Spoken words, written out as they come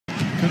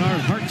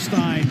Kennard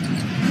Hartenstein.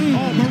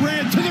 Oh,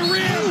 Morant to the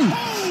rim.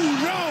 Oh,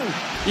 no.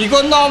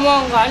 이건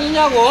너무한 거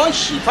아니냐고,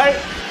 시발.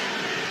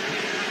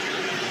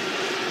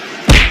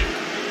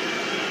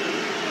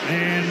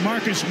 And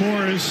Marcus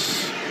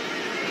Morris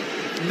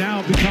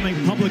now becoming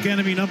public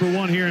enemy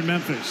 #1 here in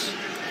Memphis.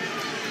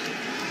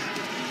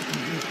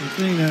 The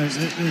thing is,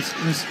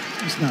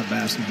 it's not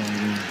basketball,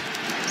 really.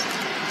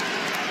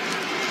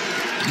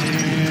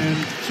 And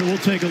so we'll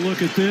take a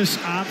look at this,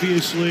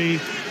 obviously.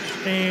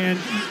 And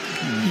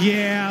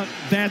yeah,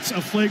 that's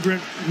a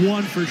flagrant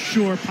 1 for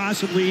sure,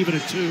 possibly even a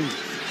 2.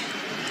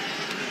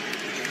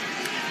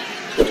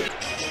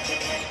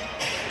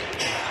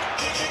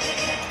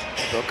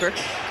 Booker,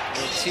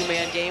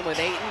 two-man game with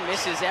Ayton,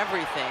 misses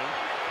everything.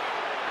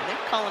 And they're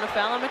calling a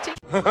foul on Matisse.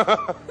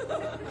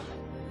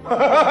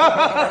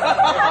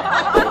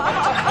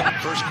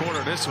 First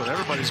quarter, this one,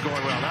 everybody's going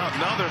around. Now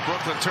another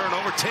Brooklyn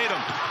turnover. Tatum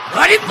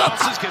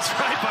bounces, gets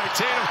right by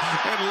Tatum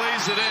and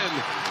lays it in.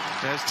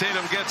 As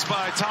Tatum gets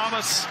by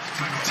Thomas.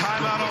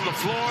 Timeout on the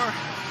floor.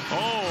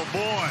 Oh,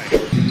 boy.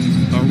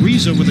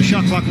 Ariza with the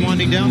shot clock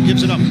winding down,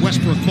 gives it up.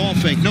 Westbrook ball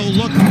fake, no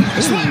look.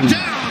 Slammed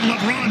down,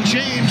 LeBron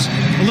James.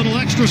 A little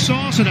extra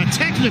sauce and a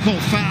technical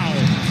foul.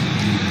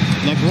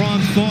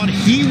 LeBron thought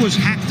he was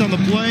hacked on the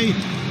play,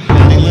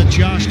 and he let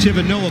Josh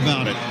Tibbett know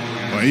about it.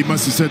 Well, he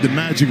must have said the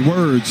magic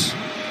words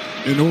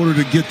in order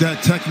to get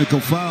that technical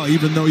foul,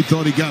 even though he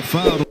thought he got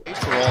fouled.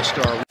 For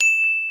All-Star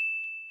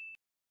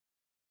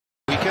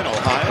Weekend,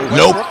 Ohio.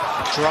 Nope.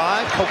 Westbrook,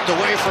 drive, poked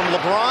away from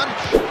LeBron.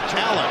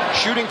 Allen,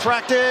 shooting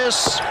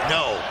practice.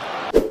 No.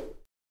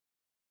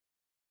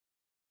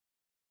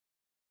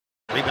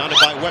 Rebounded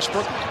by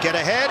Westbrook. Get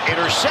ahead,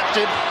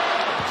 intercepted.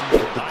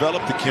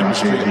 Develop the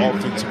chemistry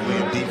offensively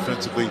and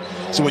defensively.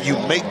 So when you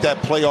make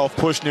that playoff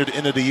push near the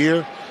end of the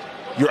year,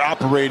 you're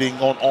operating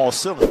on all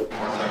cylinders.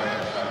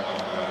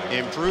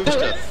 Improves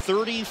to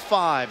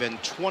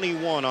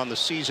 35-21 on the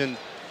season.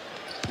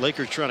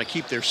 Lakers trying to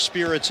keep their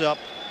spirits up.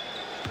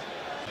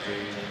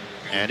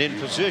 And in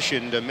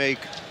position to make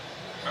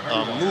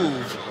a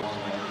move